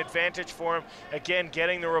might be an advantage for him. Again,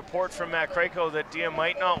 getting the report from Matt Krako that Dia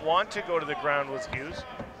might not want to go to the ground with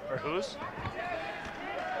Hughes.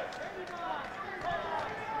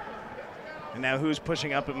 And now Hughes pushing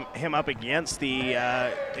him up against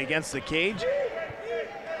the cage.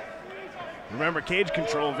 Remember, cage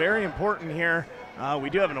control, very important here. We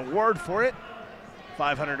do have an award for it.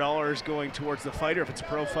 $500 going towards the fighter if it's a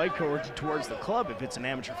pro fight, going towards the club if it's an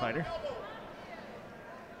amateur fighter.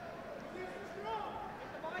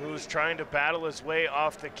 Who's trying to battle his way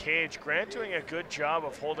off the cage. Grant doing a good job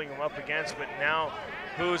of holding him up against, but now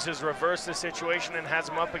Hughes has reversed the situation and has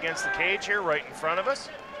him up against the cage here right in front of us.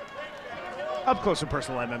 Up close and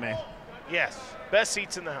personal MMA. Yes, best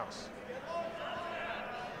seats in the house.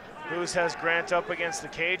 Hughes has Grant up against the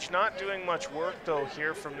cage, not doing much work though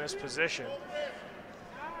here from this position.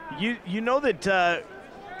 You know that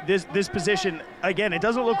this position, again, it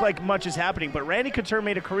doesn't look like much is happening, but Randy Couture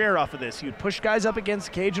made a career off of this. He would push guys up against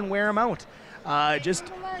the cage and wear them out.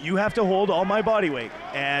 You have to hold all my body weight.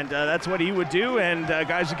 And that's what he would do, and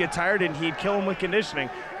guys would get tired and he'd kill them with conditioning.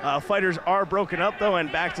 Fighters are broken up though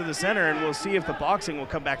and back to the center, and we'll see if the boxing will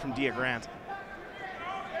come back from Dia Grant.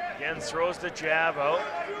 Again, throws the jab out.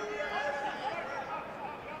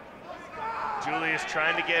 Julius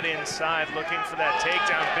trying to get inside, looking for that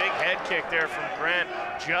takedown. Big head kick there from Grant,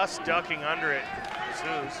 just ducking under it.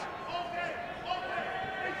 Hughes.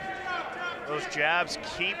 Those jabs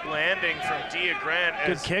keep landing from Dia Grant.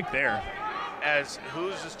 Good kick there. As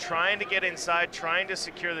Hughes is trying to get inside, trying to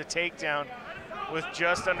secure the takedown with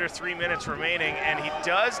just under 3 minutes remaining, and he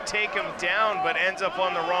does take him down, but ends up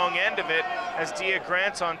on the wrong end of it as Dia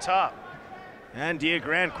Grant's on top. And Dia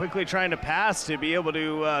Grant quickly trying to pass to be able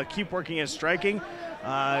to keep working his striking.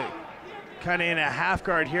 Kind of in a half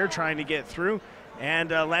guard here, trying to get through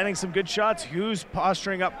and landing some good shots. Hughes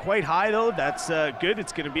posturing up quite high though. That's good.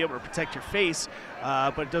 It's going to be able to protect your face,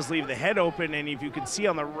 but it does leave the head open. And if you can see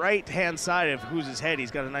on the right-hand side of Hughes' head, he's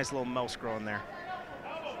got a nice little mouse growing there.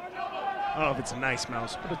 I don't know if it's a nice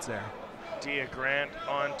mouse, but it's there. Dia Grant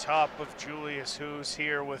on top of Julius Hughes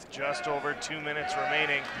here with just over 2 minutes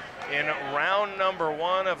remaining in round number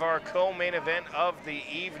 1 of our co-main event of the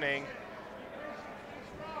evening.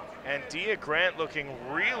 And Dia Grant looking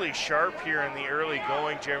really sharp here in the early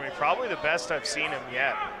going, Jeremy. Probably the best I've seen him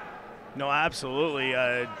yet. No, absolutely.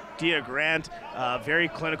 Dia Grant, very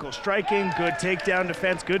clinical striking, good takedown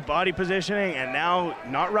defense, good body positioning, and now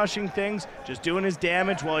not rushing things, just doing his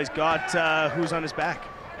damage while he's got Hughes on his back.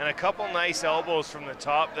 And a couple nice elbows from the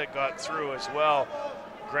top that got through as well.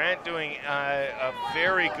 Grant doing a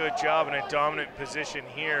very good job in a dominant position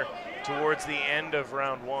here towards the end of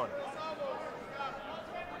round 1.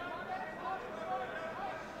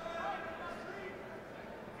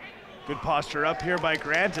 Good posture up here by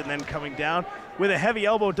Grant, and then coming down with a heavy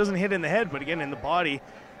elbow. It doesn't hit in the head, but again in the body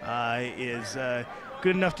is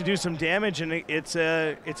good enough to do some damage, and it's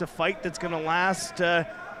a fight that's going to last.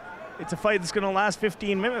 It's a fight that's going to last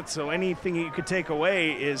 15 minutes, so anything you could take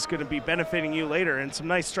away is going to be benefiting you later. And some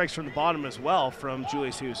nice strikes from the bottom as well from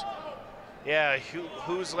Julius Hughes. Yeah,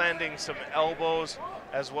 Hughes landing some elbows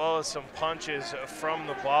as well as some punches from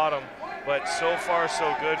the bottom. But so far,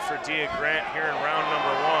 so good for Dia Grant here in round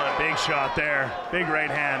number 1. Big shot there, big right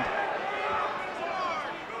hand.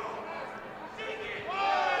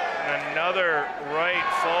 And another right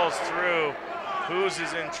falls through. Hughes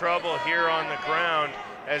is in trouble here on the ground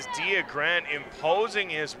as Dia Grant imposing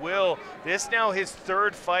his will. This now his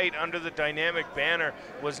 3rd fight under the Dynamic banner,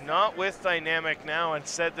 was not with Dynamic now, and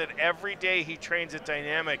said that every day he trains at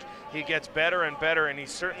Dynamic, he gets better and better, and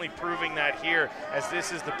he's certainly proving that here, as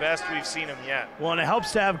this is the best we've seen him yet. Well, and it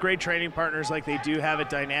helps to have great training partners like they do have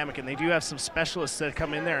at Dynamic, and they do have some specialists that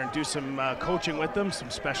come in there and do some coaching with them,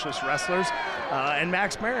 some specialist wrestlers. And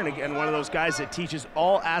Max Marin, again, one of those guys that teaches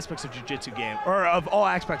all aspects of jiu-jitsu game, or of all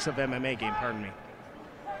aspects of MMA game, pardon me.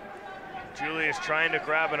 Julius trying to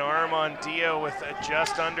grab an arm on Dia with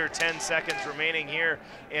just under 10 seconds remaining here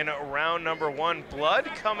in round number 1. Blood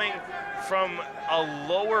coming from a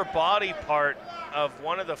lower body part of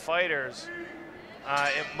one of the fighters.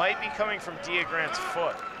 It might be coming from Dia Grant's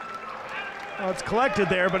foot. Well, it's collected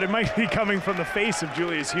there, but it might be coming from the face of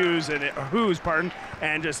Julius Hughes,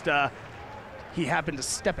 and just he happened to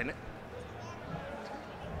step in it.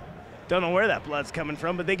 Don't know where that blood's coming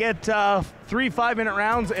from, but they get 3 5-minute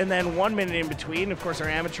rounds and then 1 minute in between. Of course, our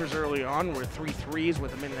amateurs early on were 3 3s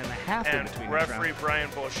with a minute and a half in between. And referee Brian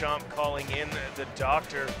Beauchamp calling in the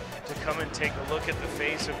doctor to come and take a look at the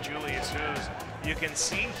face of Julius Hughes. You can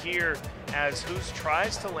see here as Hughes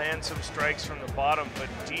tries to land some strikes from the bottom, but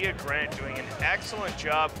Dia Grant doing an excellent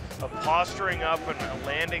job of posturing up and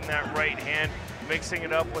landing that right hand, mixing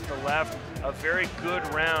it up with the left. A very good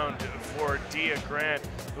round for Dia Grant,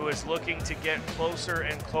 who is looking to get closer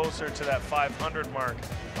and closer to that 500 mark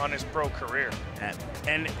on his pro career.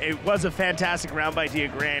 And it was a fantastic round by Dia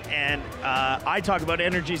Grant, and I talk about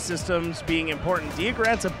energy systems being important. Dia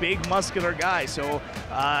Grant's a big muscular guy, so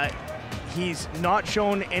he's not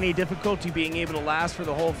shown any difficulty being able to last for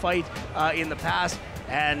the whole fight in the past.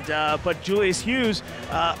 And but Julius Hughes,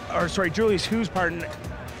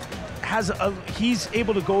 he's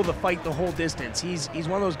able to go the fight the whole distance. He's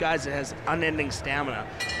one of those guys that has unending stamina,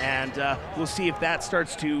 and we'll see if that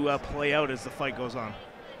starts to play out as the fight goes on.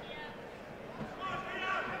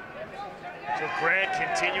 So Grant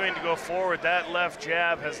continuing to go forward. That left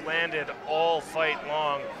jab has landed all fight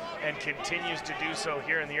long and continues to do so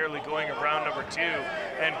here in the early going of round number 2.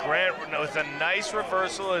 And Grant with a nice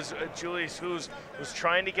reversal as Julius Hughes was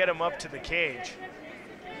trying to get him up to the cage.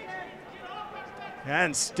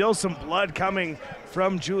 And still some blood coming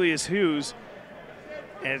from Julius Hughes.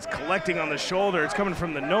 And it's collecting on the shoulder. It's coming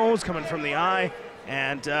from the nose, coming from the eye,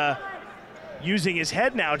 and using his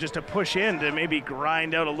head now just to push in to maybe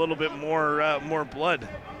grind out a little bit more blood.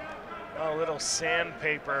 A little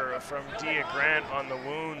sandpaper from Dia Grant on the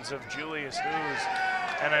wounds of Julius Hughes.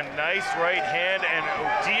 And a nice right hand, and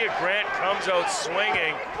Dia Grant comes out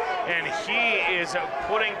swinging, and he is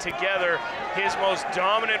putting together his most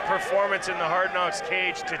dominant performance in the Hard Knocks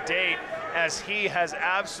cage to date, as he has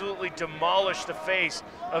absolutely demolished the face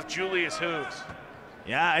of Julius Hughes.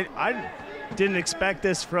 Yeah, I didn't expect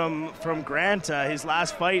this from Grant. His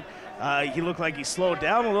last fight, he looked like he slowed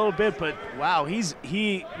down a little bit, but wow,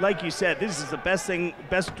 he like you said, this is the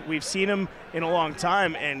best we've seen him in a long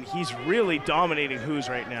time, and he's really dominating Hughes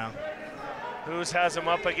right now. Hughes has him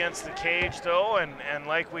up against the cage though, and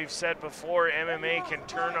like we've said before, MMA can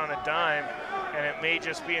turn on a dime, and it may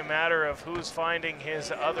just be a matter of who's finding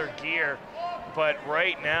his other gear. But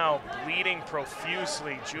right now, bleeding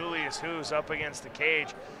profusely, Julius Hughes up against the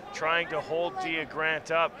cage, trying to hold Dia Grant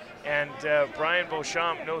up. And Brian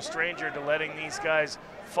Beauchamp, no stranger to letting these guys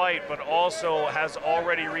fight, but also has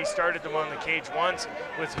already restarted them on the cage once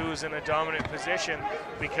with Hughes in a dominant position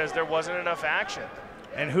because there wasn't enough action.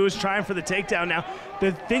 And Hughes trying for the takedown now.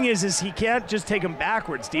 The thing is he can't just take him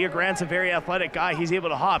backwards. Dia Grant's a very athletic guy. He's able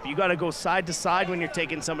to hop. You got to go side to side when you're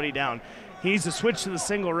taking somebody down. He needs to switch to the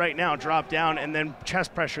single right now, drop down, and then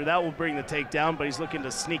chest pressure. That will bring the takedown, but he's looking to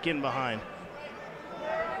sneak in behind.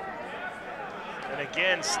 And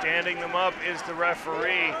again, standing them up is the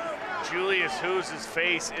referee. Julius Hughes'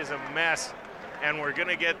 face is a mess, and we're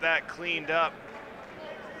gonna get that cleaned up.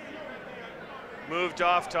 Moved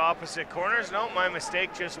off to opposite corners. No, my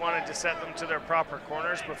mistake, just wanted to set them to their proper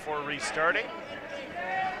corners before restarting.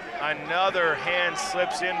 Another hand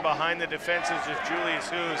slips in behind the defenses of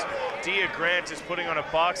Julius Hughes. Dia Grant is putting on a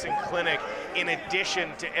boxing clinic in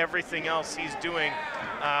addition to everything else he's doing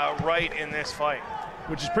right in this fight.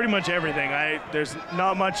 Which is pretty much everything. There's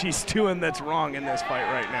not much he's doing that's wrong in this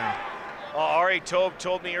fight right now. Ari Tobe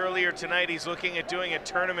told me earlier tonight he's looking at doing a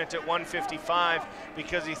tournament at 155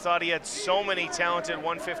 because he thought he had so many talented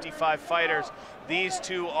 155 fighters. These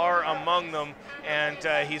two are among them, and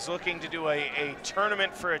he's looking to do a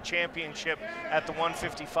tournament for a championship at the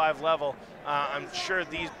 155 level. I'm sure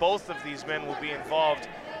both of these men will be involved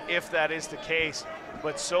if that is the case.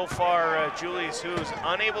 But so far, Julius Hughes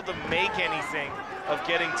unable to make anything of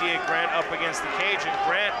getting Dia Grant up against the cage, and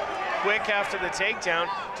Grant quick after the takedown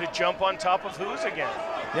to jump on top of Hughes again.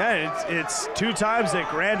 Yeah, it's 2 times that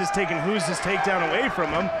Grant has taken Hughes' takedown away from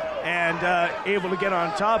him and able to get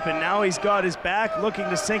on top, and now he's got his back looking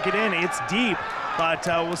to sink it in. It's deep, but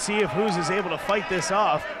we'll see if Hughes is able to fight this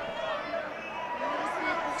off.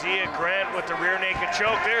 Dia Grant with the rear naked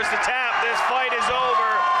choke. There's the tap. This fight is over.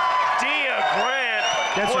 Dia Grant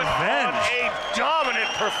gets revenge. A dominant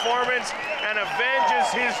performance and avenges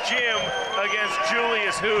his gym against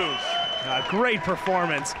Julius Hughes. Great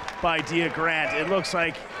performance by Dia Grant. It looks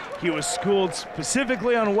like he was schooled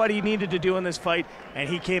specifically on what he needed to do in this fight, and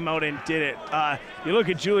he came out and did it. You look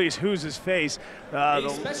at Julius Hu's face. A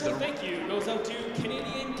special thank you goes out to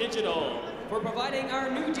Canadian Digital for providing our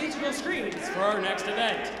new digital screens for our next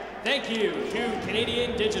event. Thank you to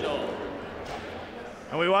Canadian Digital.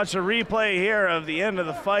 And we watch a replay here of the end of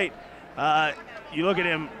the fight. You look at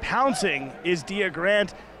him pouncing is Dia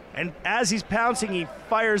Grant. And as he's pouncing, he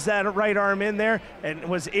fires that right arm in there and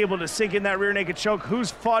was able to sink in that rear naked choke.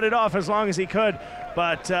 Who's fought it off as long as he could.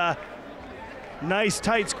 But nice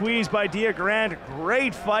tight squeeze by Dia Grant.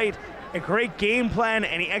 Great fight, a great game plan,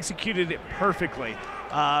 and he executed it perfectly.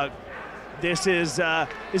 This is a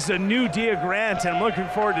new Dia Grant, and I'm looking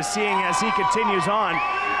forward to seeing as he continues on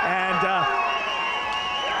and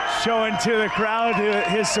showing to the crowd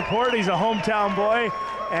his support. He's a hometown boy,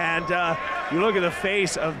 and you look at the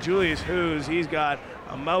face of Julius Hughes. He's got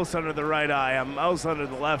a mouse under the right eye, a mouse under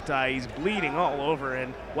the left eye. He's bleeding all over,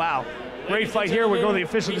 and wow, great fight here. We're going to the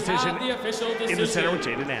official decision in the center with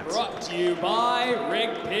Jaden Nance. Brought to you by Rig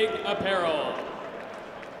Pig Apparel.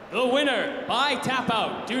 The winner by tap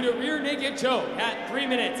out due to rear naked choke at 3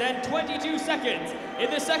 minutes and 22 seconds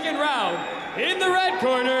in the second round. In the red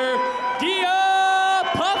corner, Dia